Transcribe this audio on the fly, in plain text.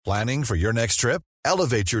Planning for your next trip?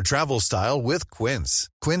 Elevate your travel style with Quince.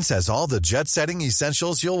 Quince has all the jet-setting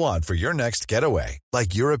essentials you'll want for your next getaway,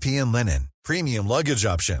 like European linen, premium luggage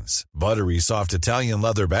options, buttery soft Italian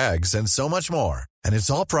leather bags, and so much more. And it's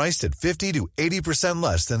all priced at 50 to 80%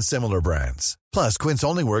 less than similar brands. Plus, Quince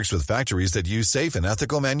only works with factories that use safe and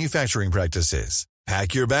ethical manufacturing practices.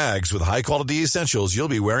 Pack your bags with high-quality essentials you'll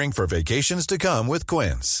be wearing for vacations to come with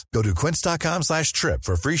Quince. Go to quince.com/trip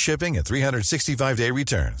for free shipping and 365-day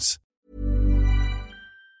returns.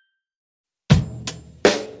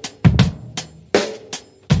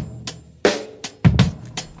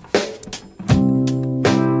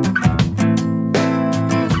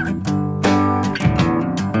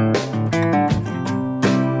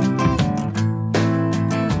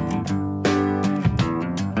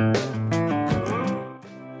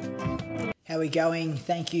 How are we going?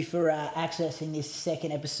 Thank you for accessing this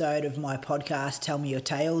second episode of my podcast, Tell Me Your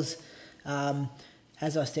Tales.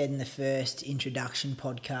 As I said in the first introduction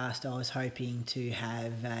podcast, I was hoping to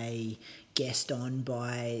have a guest on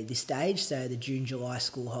by this stage, so the June-July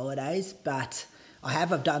school holidays, but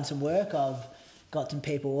I've done some work. I've got some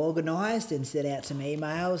people organised and sent out some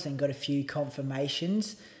emails and got a few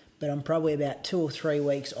confirmations, but I'm probably about 2 or 3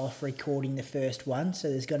 weeks off recording the first one, so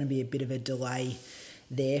there's going to be a bit of a delay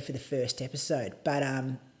there for the first episode. But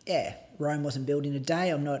Rome wasn't built in a day.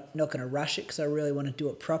 I'm not going to rush it because I really want to do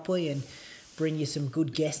it properly and bring you some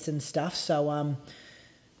good guests and stuff. So I'm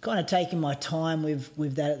kind of taking my time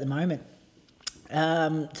with that at the moment.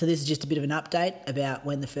 So this is just a bit of an update about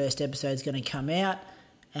when the first episode is going to come out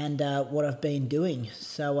and what I've been doing.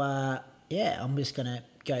 So I'm just going to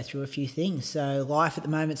go through a few things. So life at the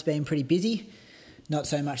moment's been pretty busy. Not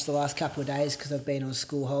so much the last couple of days because I've been on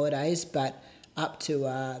school holidays, but up to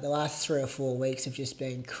the last 3 or 4 weeks have just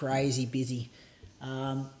been crazy busy.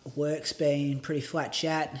 Work's been pretty flat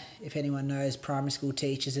chat. If anyone knows primary school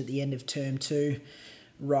teachers at the end of term 2,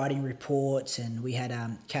 writing reports, and we had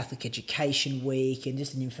Catholic Education Week and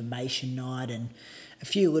just an information night and a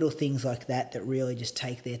few little things like that really just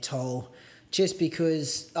take their toll. Just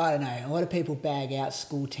because, I don't know, a lot of people bag out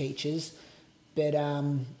school teachers, but,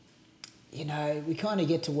 we kind of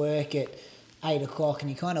get to work at 8 o'clock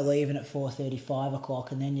and you're kind of leaving at 4:30, 5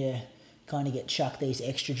 o'clock, and then you kind of get chucked these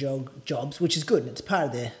extra jobs, which is good. It's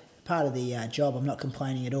part of the job. I'm not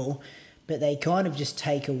complaining at all, but they kind of just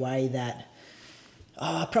take away that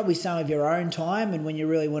probably some of your own time. And when you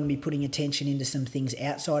really want to be putting attention into some things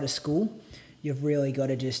outside of school, you've really got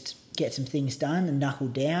to just get some things done and knuckle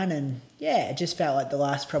down. And it just felt like the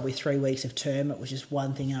last probably 3 weeks of term, it was just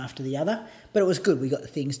one thing after the other, but it was good. We got the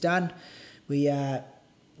things done.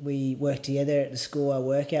 We work together at the school I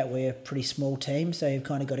work at. We're a pretty small team, so you've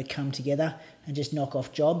kind of got to come together and just knock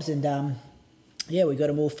off jobs. And we got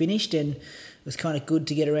them all finished, and it was kind of good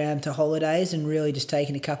to get around to holidays and really just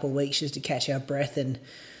taking a couple of weeks just to catch our breath and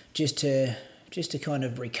just to kind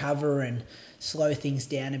of recover and slow things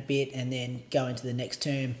down a bit, and then go into the next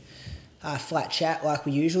term flat chat like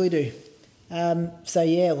we usually do.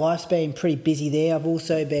 Life's been pretty busy there. I've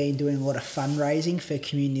also been doing a lot of fundraising for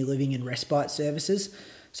community living and respite services.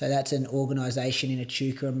 So that's an organisation in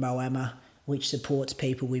Echuca and Moama which supports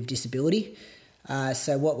people with disability.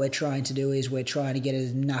 So what we're trying to do is we're trying to get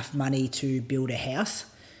enough money to build a house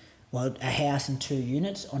and 2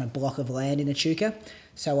 units on a block of land in Echuca.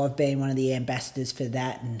 So I've been one of the ambassadors for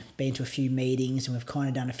that and been to a few meetings, and we've kind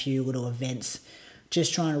of done a few little events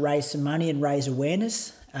just trying to raise some money and raise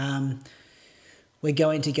awareness. We're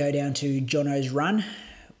going to go down to Jono's Run,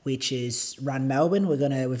 which is Run Melbourne.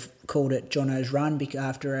 We've called it Jono's Run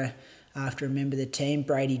after a member of the team,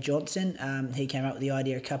 Brady Johnson. He came up with the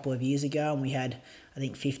idea a couple of years ago, and we had, I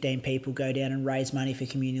think, 15 people go down and raise money for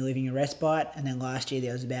community living and respite. And then last year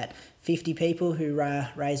there was about 50 people who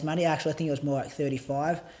raised money. Actually, I think it was more like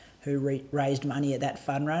 35 who raised money at that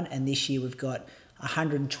fun run. And this year we've got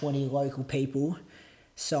 120 local people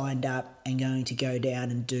signed up and going to go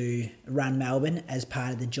down and do Run Melbourne as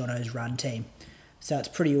part of the Jono's Run team. So it's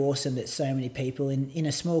pretty awesome that so many people in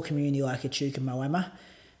a small community like Echuca Moama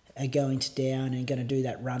are going down and going to do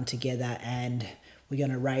that run together, and we're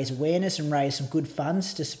going to raise awareness and raise some good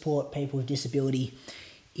funds to support people with disability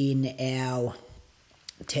in our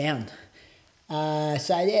town.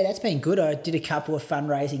 That's been good. I did a couple of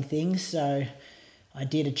fundraising things. So I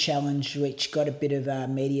did a challenge which got a bit of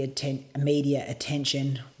media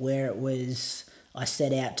attention, where it was I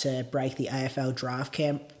set out to break the AFL draft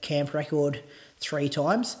camp record 3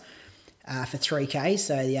 times for 3K.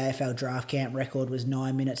 So the AFL draft camp record was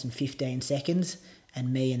 9 minutes and 15 seconds.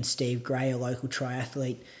 And me and Steve Gray, a local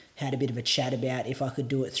triathlete, had a bit of a chat about if I could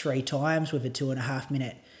do it 3 times with a 2.5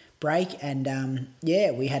 minute break. And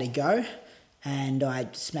we had a go. and I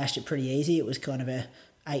smashed it pretty easy. It was kind of a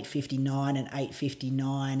 8:59 and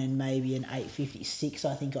 8:59 and maybe an 8:56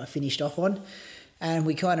 I think I finished off on. And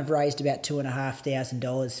we kind of raised about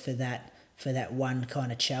 $2,500 for that one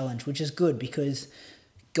kind of challenge, which is good because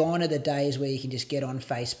gone are the days where you can just get on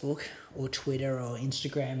Facebook or Twitter or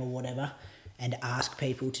Instagram or whatever and ask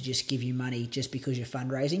people to just give you money just because you're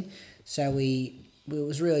fundraising. So it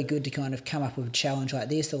was really good to kind of come up with a challenge like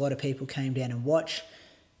this. A lot of people came down and watched.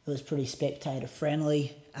 It was pretty spectator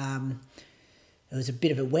friendly. It was a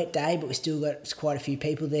bit of a wet day, but we still got quite a few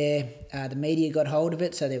people there. The media got hold of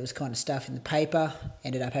it, so there was kind of stuff in the paper.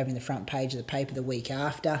 Ended up having the front page of the paper the week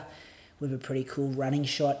after with a pretty cool running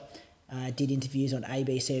shot. Did interviews on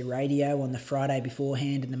ABC Radio on the Friday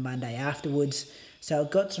beforehand and the Monday afterwards. So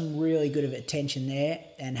it got some really good of attention there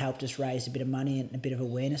and helped us raise a bit of money and a bit of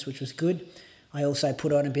awareness, which was good. I also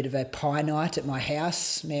put on a bit of a pie night at my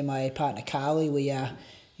house. Me and my partner Carly, we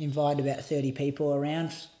invited about 30 people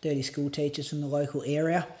around, 30 school teachers from the local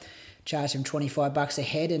area, charged them $25 a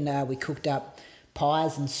head, and we cooked up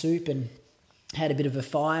pies and soup and had a bit of a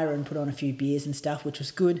fire and put on a few beers and stuff, which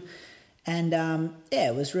was good. And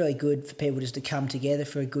it was really good for people just to come together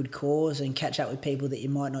for a good cause and catch up with people that you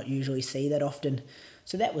might not usually see that often.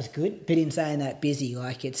 So that was good. But in saying that, busy,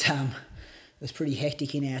 like it was pretty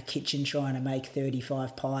hectic in our kitchen trying to make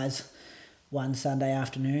 35 pies one Sunday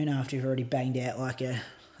afternoon after you've already banged out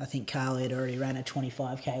I think Carly had already ran a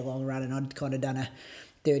 25k long run and I'd kind of done a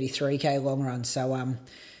 33k long run. So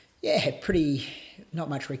pretty not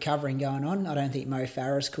much recovering going on. I don't think Mo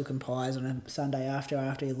Farah's cooking pies on a Sunday after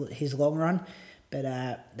his long run, but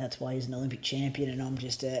that's why he's an Olympic champion and I'm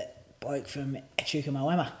just a bloke from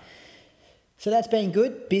Chukamoama. So that's been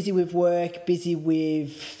good. Busy with work, busy with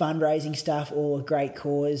fundraising stuff, all a great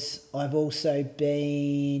cause. I've also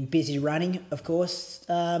been busy running, of course.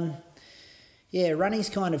 Running's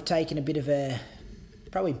kind of taken a bit of a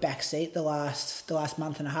probably backseat the last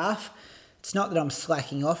month and a half. It's not that I'm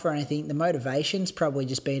slacking off or anything. The motivation's probably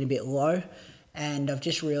just been a bit low, and I've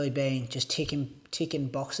just really been just ticking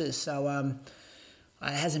boxes. So there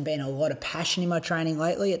hasn't been a lot of passion in my training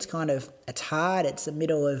lately. It's hard. It's the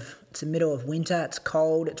middle of winter. It's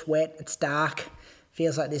cold. It's wet. It's dark.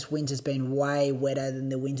 Feels like this winter's been way wetter than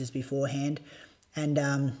the winters beforehand, and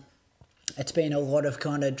it's been a lot of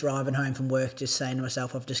kind of driving home from work, just saying to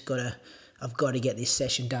myself, I've got to get this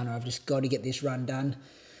session done, or I've just got to get this run done.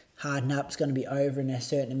 Harden up, it's going to be over in a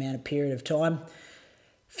certain amount of period of time.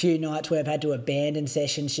 Few nights where I've had to abandon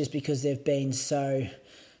sessions just because they've been so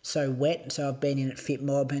wet. So I've been in at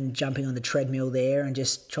FitMob and jumping on the treadmill there and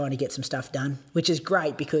just trying to get some stuff done, which is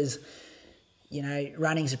great because,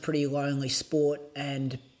 running's a pretty lonely sport,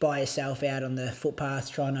 and by yourself out on the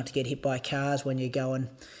footpath, trying not to get hit by cars when you're going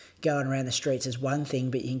around the streets is one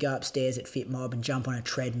thing, but you can go upstairs at FitMob and jump on a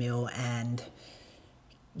treadmill and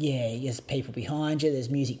there's people behind you, there's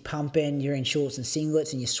music pumping, you're in shorts and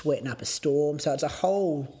singlets and you're sweating up a storm. So it's a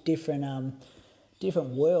whole different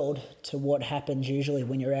world to what happens usually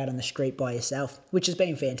when you're out on the street by yourself, which has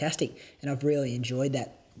been fantastic. And I've really enjoyed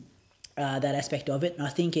that aspect of it. And I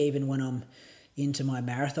think even when I'm into my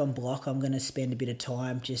marathon block, I'm going to spend a bit of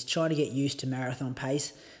time just trying to get used to marathon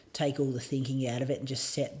pace, take all the thinking out of it and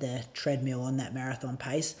just set the treadmill on that marathon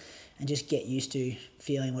pace and just get used to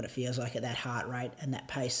feeling what it feels like at that heart rate and that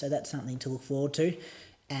pace. So that's something to look forward to.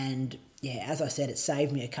 And as I said, it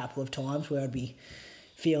saved me a couple of times where I'd be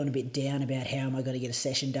feeling a bit down about how am I going to get a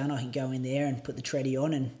session done. I can go in there and put the treadie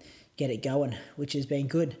on and get it going, which has been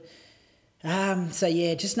good.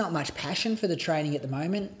 Just not much passion for the training at the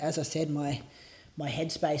moment. As I said, my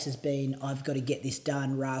headspace has been I've got to get this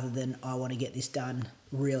done rather than I want to get this done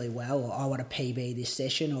really well, or I want to PB this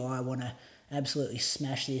session, or I want to absolutely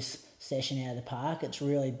smash this session out of the park. It's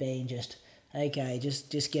really been just, okay,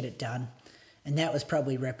 just get it done. And that was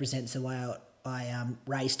probably represents the way I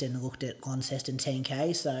raced and looked at Launceston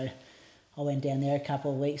 10K. So I went down there a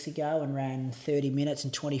couple of weeks ago and ran 30 minutes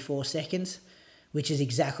and 24 seconds, which is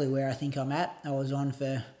exactly where I think I'm at. I was on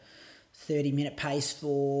for 30-minute pace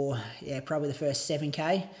for, probably the first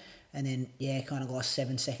 7K, and then, kind of lost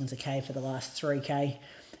 7 seconds a K for the last 3K.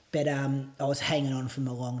 But I was hanging on from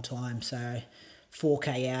a long time, so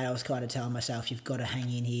 4K out, I was kind of telling myself, you've got to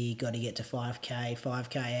hang in here, you've got to get to 5K.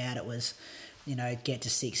 5K out, it was, get to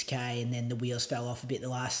 6K, and then the wheels fell off a bit the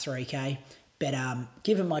last 3K. But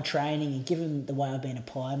given my training and given the way I've been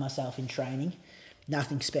applying myself in training,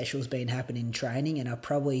 nothing special has been happening in training, and I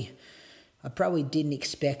probably didn't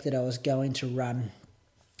expect that I was going to run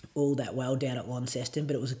all that well down at Launceston,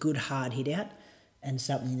 but it was a good hard hit out and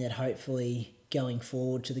something that hopefully going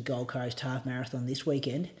forward to the Gold Coast Half Marathon this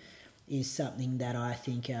weekend is something that I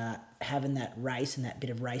think having that race and that bit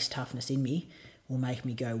of race toughness in me will make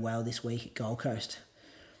me go well this week at Gold Coast.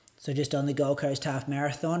 So just on the Gold Coast Half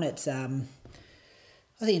Marathon, it's I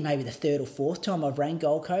think maybe the third or fourth time I've ran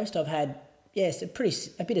Gold Coast. I've had a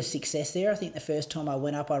bit of success there. I think the first time I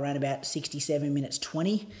went up, I ran about 67 minutes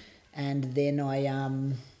 20, and then I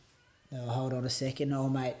hold on a second,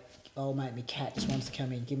 old mate, my cat just wants to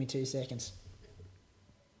come in. Give me 2 seconds.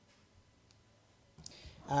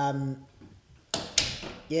 I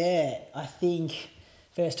think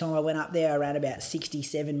first time I went up there, I ran about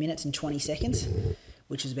 67 minutes and 20 seconds,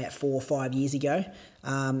 which was about 4 or 5 years ago.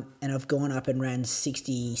 And I've gone up and ran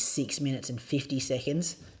 66 minutes and 50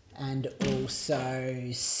 seconds and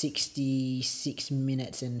also 66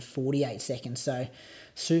 minutes and 48 seconds. So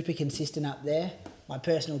super consistent up there. My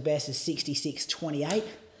personal best is 66.28.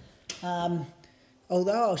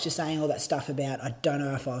 Although I was just saying all that stuff about I don't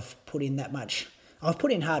know if I've put in that much. I've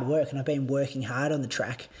put in hard work and I've been working hard on the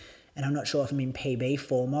track, and I'm not sure if I'm in PB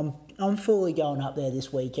form. I'm fully going up there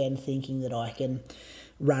this weekend thinking that I can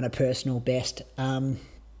run a personal best.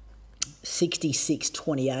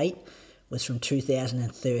 66.28 was from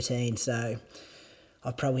 2013, so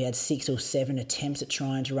I've probably had 6 or 7 attempts at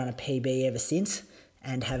trying to run a PB ever since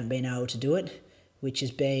and haven't been able to do it, which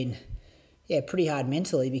has been pretty hard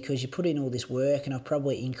mentally because you put in all this work, and I've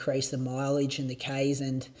probably increased the mileage and the Ks,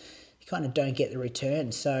 and you kind of don't get the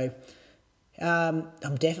return. So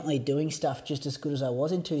I'm definitely doing stuff just as good as I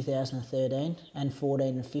was in 2013 and 14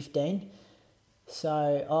 and 15.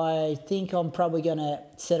 So I think I'm probably going to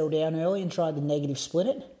settle down early and try the negative split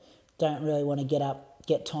it. Don't really want to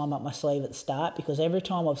get time up my sleeve at the start, because every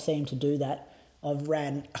time I've seemed to do that, I've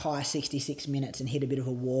ran high 66 minutes and hit a bit of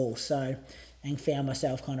a wall. And found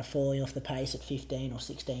myself kind of falling off the pace at 15 or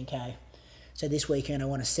 16k. So this weekend I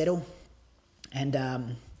want to settle and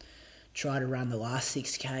try to run the last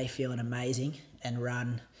 6k feeling amazing, and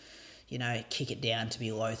run, kick it down to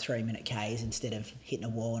be low 3-minute Ks instead of hitting a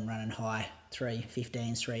wall and running high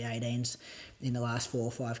 3:15s, 3:18s in the last 4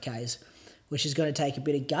 or 5Ks, which is going to take a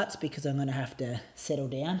bit of guts because I'm going to have to settle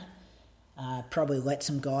down. Probably let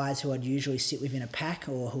some guys who I'd usually sit with in a pack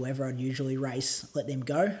or whoever I'd usually race, let them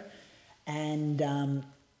go. And,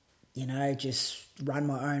 just run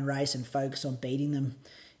my own race and focus on beating them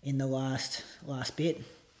in the last bit.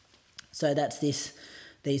 So that's these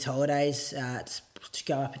holidays. It's to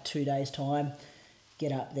go up in 2 days' time,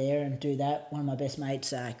 get up there and do that. One of my best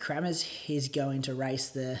mates, Kramers, he's going to race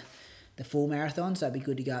the full marathon, so it'd be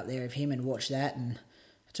good to go up there with him and watch that. And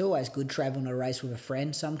it's always good travelling a race with a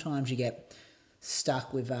friend. Sometimes you get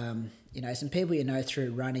stuck with, some people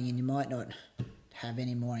through running, and you might not have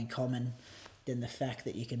any more in common than the fact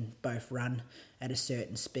that you can both run at a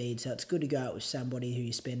certain speed. So it's good to go out with somebody who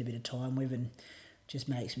you spend a bit of time with, and just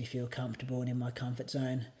makes me feel comfortable and in my comfort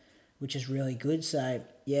zone, which is really good. So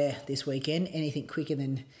this weekend, anything quicker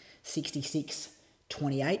than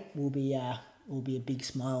 66.28 will be a big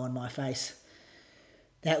smile on my face.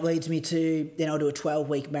 That leads me to, then I'll do a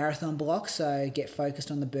 12-week marathon block, so get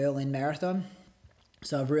focused on the Berlin Marathon.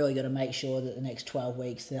 So I've really got to make sure that the next 12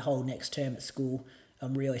 weeks, the whole next term at school,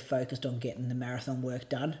 I'm really focused on getting the marathon work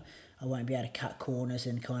done. I won't be able to cut corners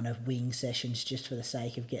and kind of wing sessions just for the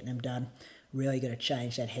sake of getting them done. Really got to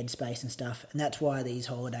change that headspace and stuff. And that's why these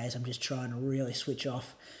holidays I'm just trying to really switch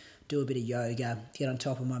off, do a bit of yoga, get on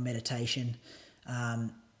top of my meditation,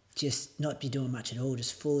 just not be doing much at all,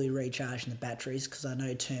 just fully recharging the batteries, because I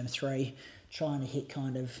know term 3, trying to hit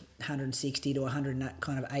kind of 160 to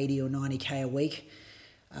 180 or 90k a week,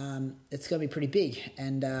 it's going to be pretty big.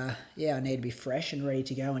 And I need to be fresh and ready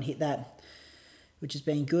to go and hit that, which has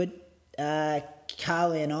been good.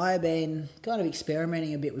 Carly and I have been kind of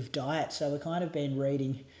experimenting a bit with diet, so we've kind of been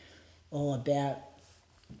reading all about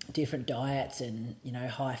different diets and,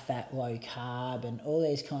 high fat, low carb and all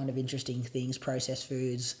these kind of interesting things, processed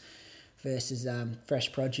foods versus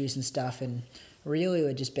fresh produce and stuff. And really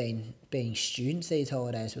we're just being students these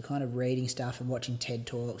holidays. We're kind of reading stuff and watching TED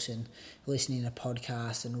Talks and listening to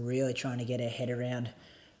podcasts and really trying to get our head around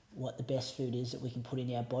what the best food is that we can put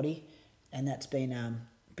in our body. And that's been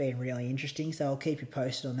really interesting, so I'll keep you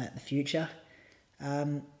posted on that in the future.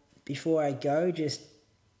 Before I go,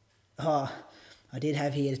 I did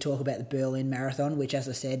have here to talk about the Berlin Marathon, which, as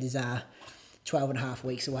I said, is 12 and a half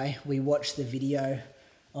weeks away. We watched the video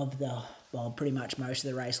of pretty much most of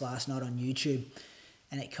the race last night on YouTube,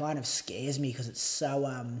 and it kind of scares me because it's so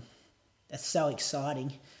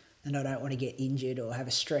exciting, and I don't want to get injured or have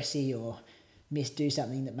a stressy or do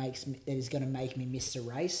something that is going to make me miss the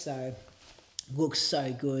race. So looks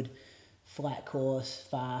so good, flat course,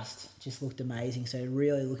 fast, just looked amazing. So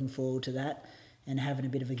really looking forward to that and having a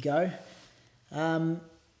bit of a go.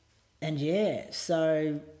 yeah,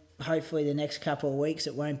 so hopefully the next couple of weeks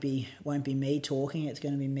it won't be me talking. It's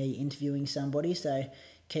going to be me interviewing somebody. So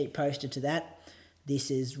keep posted to that.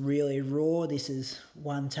 This is really raw. This is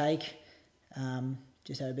one take.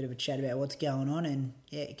 Just have a bit of a chat about what's going on and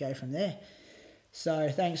go from there. So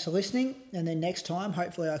thanks for listening. And then next time,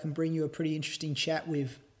 hopefully I can bring you a pretty interesting chat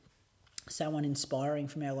with someone inspiring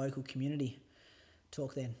from our local community.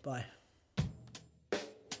 Talk then. Bye.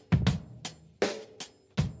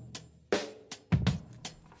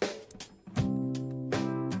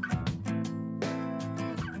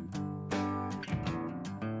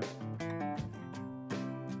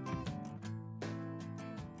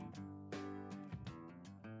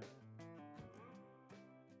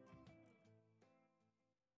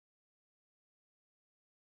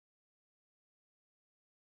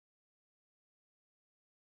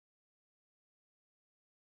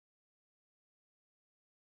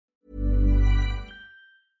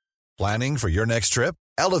 Planning for your next trip?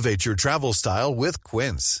 Elevate your travel style with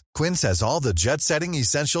Quince. Quince has all the jet-setting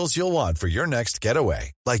essentials you'll want for your next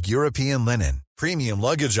getaway, like European linen, premium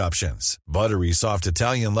luggage options, buttery soft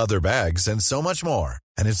Italian leather bags, and so much more.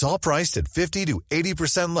 And it's all priced at 50 to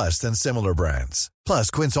 80% less than similar brands. Plus,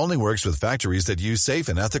 Quince only works with factories that use safe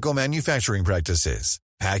and ethical manufacturing practices.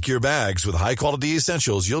 Pack your bags with high-quality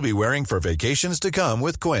essentials you'll be wearing for vacations to come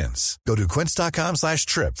with Quince. Go to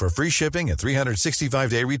quince.com/trip for free shipping and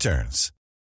 365-day returns.